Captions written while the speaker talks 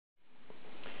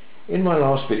In my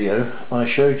last video I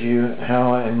showed you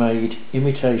how I made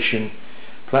imitation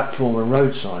platform and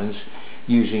road signs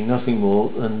using nothing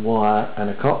more than wire and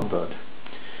a cotton bud.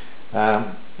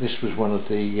 This was one of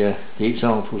the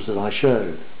examples that I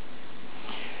showed.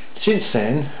 Since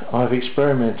then I've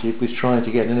experimented with trying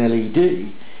to get an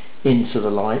LED into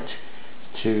the light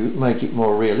to make it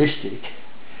more realistic,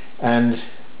 and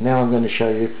now I'm going to show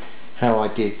you how I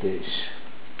did this.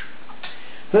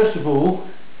 First of all,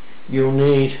 you'll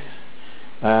need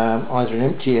either an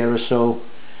empty aerosol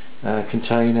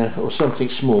container or something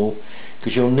small,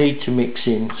 because you'll need to mix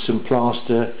in some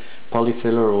plaster,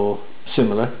 polyfiller or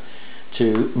similar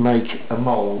to make a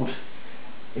mould.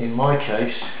 In my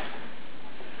case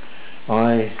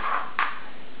I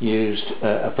used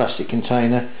a plastic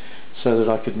container so that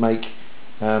I could make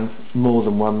more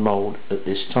than one mould at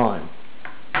this time.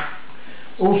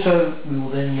 Also, we will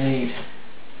then need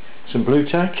some blue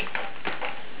tack,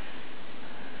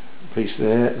 a piece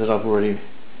there that I've already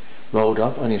rolled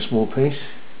up, only a small piece,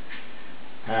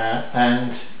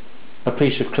 and a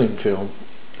piece of cling film,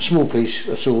 a small piece.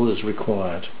 That's all that's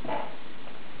required.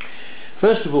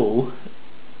 First of all,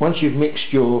 once you've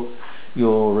mixed your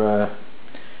filler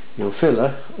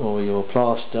or your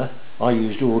plaster, I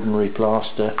used ordinary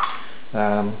plaster,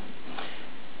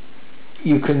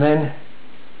 you can then,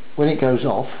 when it goes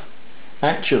off,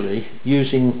 actually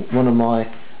using one of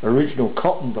my original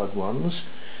cotton bud ones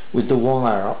with the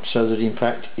wire up so that in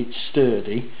fact it's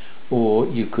sturdy, or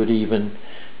you could even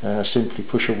simply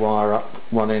push a wire up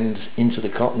one end into the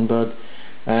cotton bud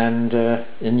and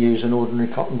use an ordinary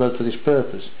cotton bud for this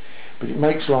purpose. But it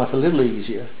makes life a little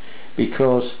easier,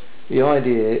 because the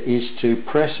idea is to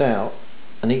press out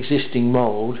an existing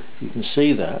mould, you can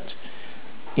see that,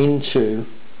 into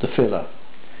the filler.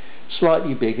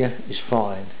 Slightly bigger is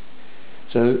fine.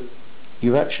 So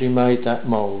you've actually made that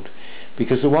mould,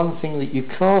 because the one thing that you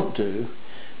can't do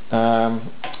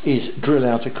is drill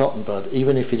out a cotton bud,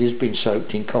 even if it has been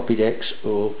soaked in Copydex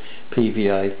or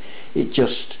PVA. It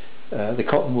just the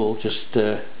cotton wool just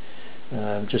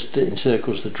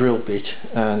encircles the drill bit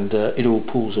and it all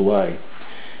pulls away.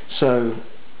 So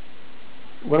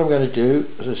what I'm going to do,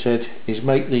 as I said, is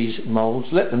make these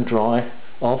moulds, let them dry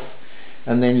off,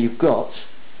 and then you've got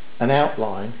an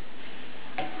outline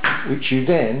which you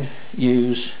then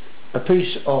use a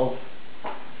piece of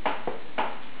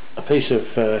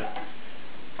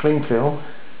cling film.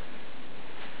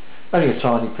 Only a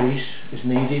tiny piece is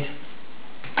needed,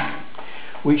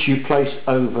 which you place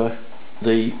over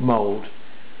the mould.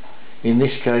 In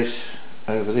this case,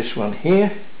 over this one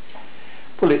here.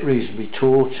 Pull it reasonably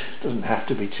taut, doesn't have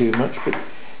to be too much, but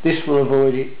this will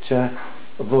avoid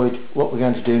what we're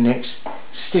going to do next,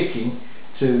 sticking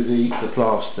to the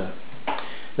plaster.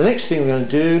 The next thing we're going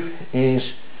to do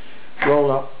is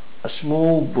roll up a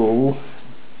small ball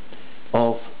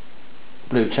of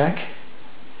blue tack,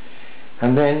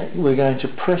 and then we're going to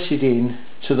press it in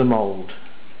to the mould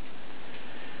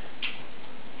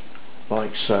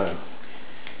like so.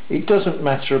 It doesn't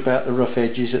matter about the rough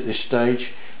edges at this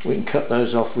stage, we can cut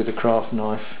those off with a craft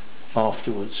knife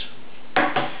afterwards.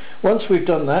 Once we've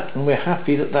done that and we're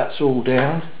happy that that's all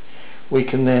down, we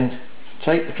can then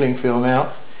take the cling film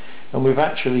out, and we've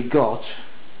actually got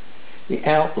the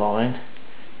outline,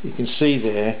 you can see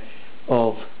there,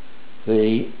 of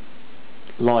the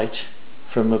light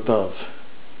from above.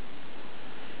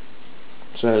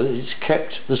 So it's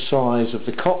kept the size of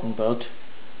the cotton bud,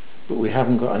 but we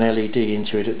haven't got an LED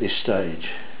into it at this stage.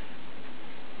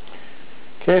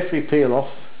 Carefully peel off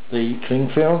the cling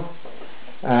film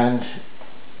and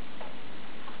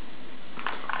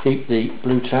keep the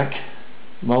blue tack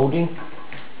moulding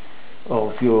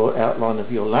of your outline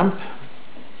of your lamp.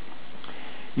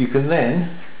 You can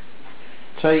then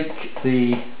take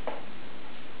the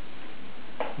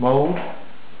mould,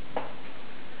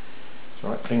 it's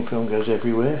right, cling film goes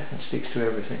everywhere and sticks to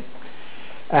everything,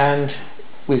 and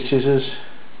with scissors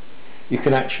you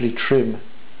can actually trim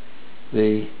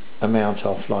the amount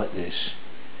off like this.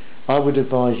 I would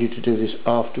advise you to do this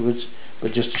afterwards,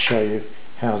 but just to show you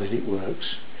how that it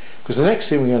works, because the next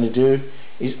thing we're going to do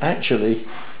is actually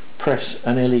press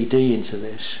an LED into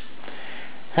this.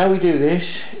 How we do this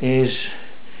is,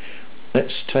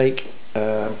 let's take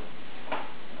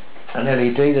an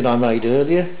LED that I made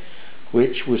earlier,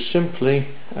 which was simply,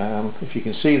 if you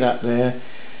can see that there,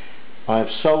 I've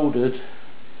soldered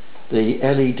the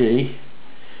LED,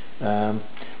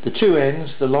 the two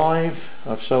ends, the live,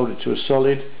 I've soldered to a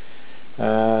solid,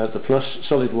 the plus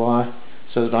solid wire,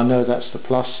 so that I know that's the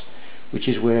plus, which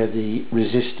is where the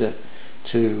resistor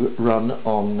to run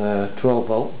on 12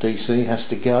 volt DC has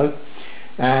to go,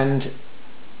 and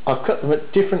I've cut them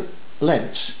at different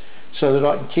lengths so that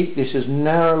I can keep this as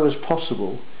narrow as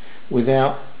possible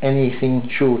without anything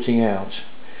shorting out.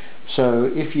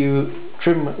 So if you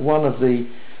trim one of the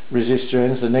resistor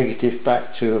ends, the negative,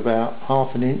 back to about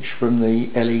 1/2 inch from the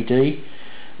LED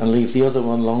and leave the other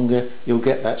one longer, you'll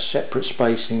get that separate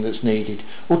spacing that's needed.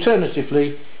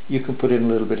 Alternatively, you can put in a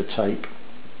little bit of tape.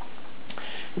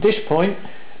 At this point,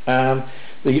 the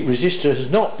resistor has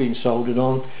not been soldered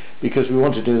on, because we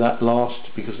want to do that last,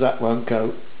 because that won't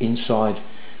go inside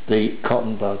the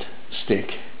cotton bud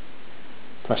stick,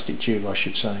 plastic tube I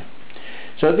should say.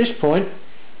 So at this point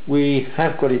we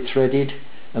have got it threaded,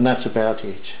 and that's about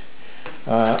it.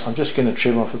 I'm just going to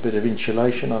trim off a bit of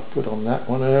insulation I put on that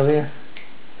one earlier.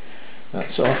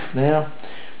 That's off now.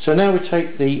 So now we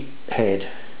take the head,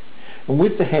 and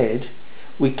with the head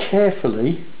we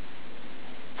carefully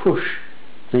push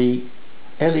the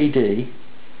LED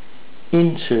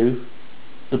into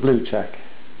the blue tack,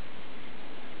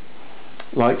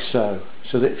 like so.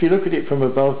 So that if you look at it from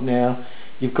above now,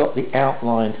 you've got the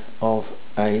outline of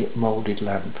a moulded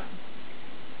lamp.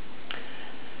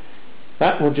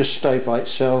 That will just stay by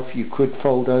itself. You could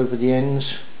fold over the ends,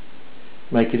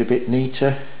 make it a bit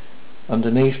neater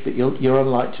underneath, but you're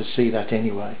unlikely to see that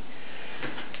anyway.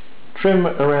 Trim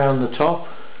around the top,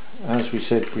 as we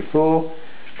said before,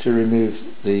 to remove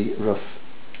the rough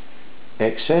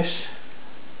excess,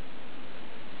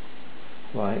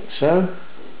 like so.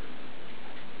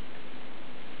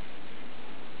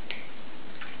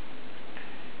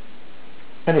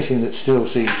 Anything that still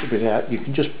seems a bit out, you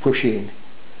can just push in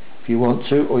if you want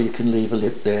to, or you can leave a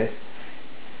lip there.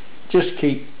 Just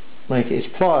make it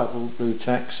as pliable blue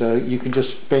tack, so you can just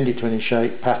bend it to any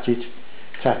shape, pat it,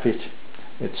 tap it,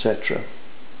 etc.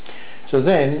 So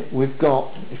then we've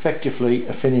got effectively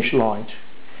a finished light.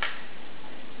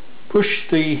 Pull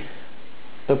the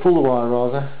wire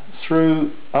rather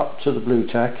through up to the blue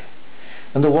tack,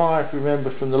 and the wire, if you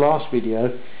remember from the last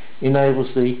video,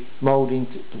 enables the moulding,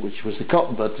 which was the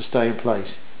cotton bud, to stay in place.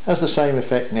 Has the same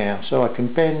effect now, so I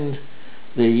can bend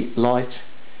the light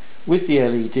with the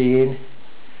LED in,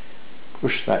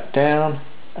 push that down,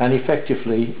 and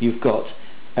effectively you've got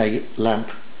a lamp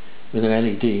with an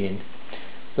LED in.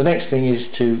 The next thing is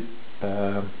to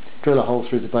drill a hole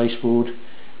through the baseboard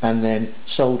and then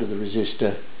solder the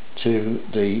resistor to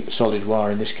the solid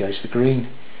wire, in this case the green,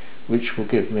 which will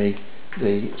give me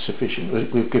the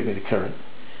current,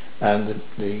 and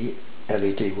the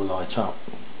LED will light up.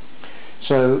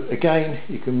 So again,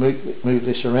 you can move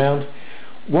this around.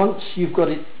 Once you've got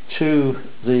it to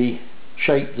the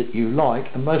shape that you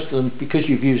like, and most of them, because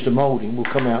you've used a moulding, will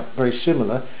come out very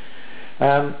similar.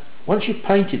 Once you've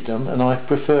painted them, and I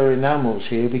prefer enamels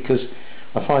here because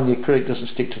I find the acrylic doesn't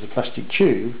stick to the plastic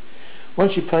tube.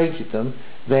 Once you've painted them,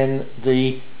 then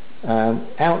the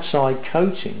outside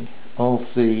coating of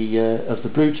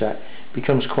the blue tack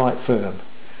becomes quite firm,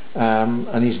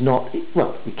 and is not,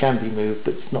 well, it can be moved,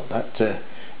 but it's not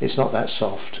that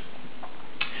soft.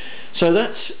 So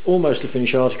that's almost a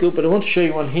finished article, but I want to show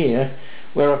you one here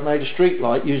where I've made a street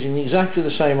light using exactly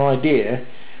the same idea,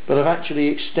 but I've actually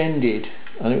extended,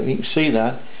 and you can see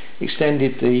that,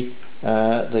 extended the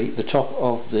top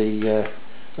of the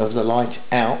light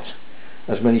out,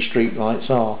 as many street lights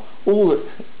are. All that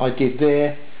I did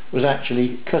there was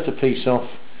actually cut a piece off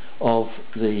of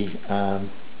the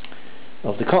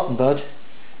cotton bud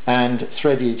and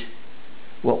threaded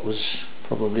what was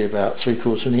probably about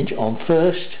 3/4 of an inch on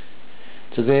first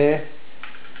to there,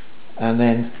 and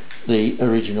then the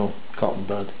original cotton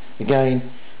bud.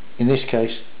 Again, in this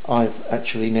case I've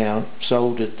actually now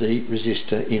soldered the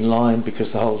resistor in line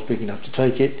because the hole's big enough to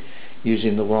take it,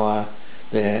 using the wire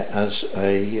there as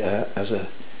a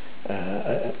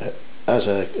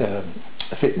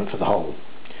fitment for the hole.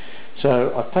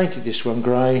 So I've painted this one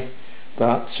grey,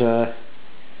 but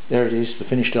there it is, the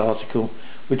finished article,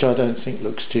 which I don't think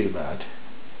looks too bad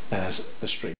as a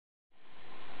street.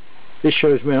 This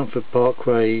shows Mountford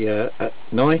Parkway at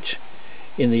night.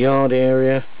 In the yard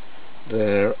area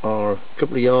there are a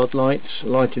couple of yard lights,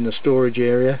 light in the storage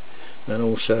area and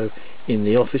also in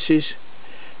the offices,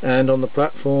 and on the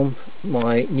platform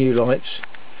my new lights,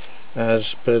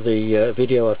 as per the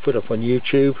video I've put up on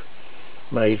YouTube,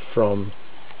 made from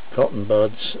cotton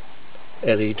buds,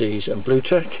 LEDs and blue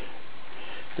tack.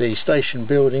 The station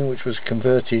building, which was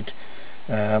converted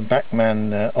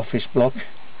Backman office block,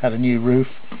 had a new roof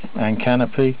and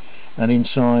canopy, and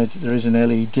inside there is an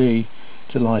LED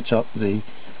to light up the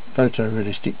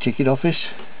photorealistic ticket office.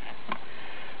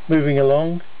 Moving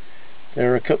along,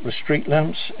 there are a couple of street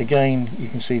lamps. Again, you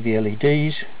can see the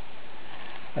LEDs,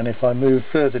 and if I move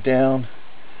further down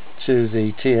to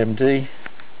the TMD,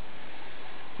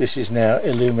 this is now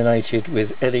illuminated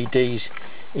with LEDs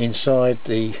inside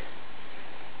the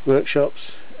workshops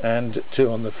and 2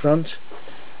 on the front,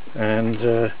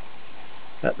 and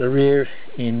at the rear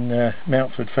in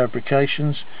Mountford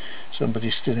Fabrications.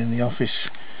 Somebody's still in the office,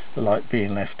 the light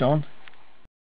being left on.